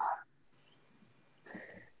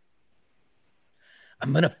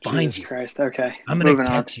 I'm going to find Jesus you. Christ. Okay. I'm going to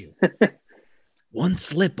catch you. One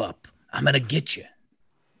slip up. I'm going to get you.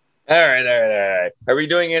 All right. Are we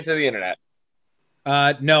doing Answer the Internet?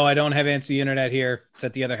 No, I don't have Answer the Internet here. It's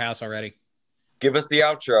at the other house already. Give us the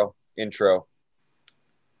intro.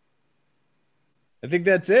 I think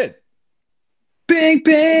that's it. Bing,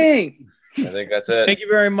 bing. I think that's it. Thank you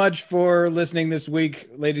very much for listening this week,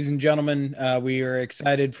 ladies and gentlemen. We are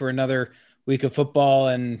excited for another week of football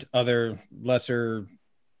and other lesser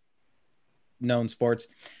known sports.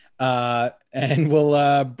 And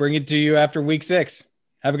we'll bring it to you after week 6.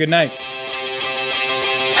 Have a good night.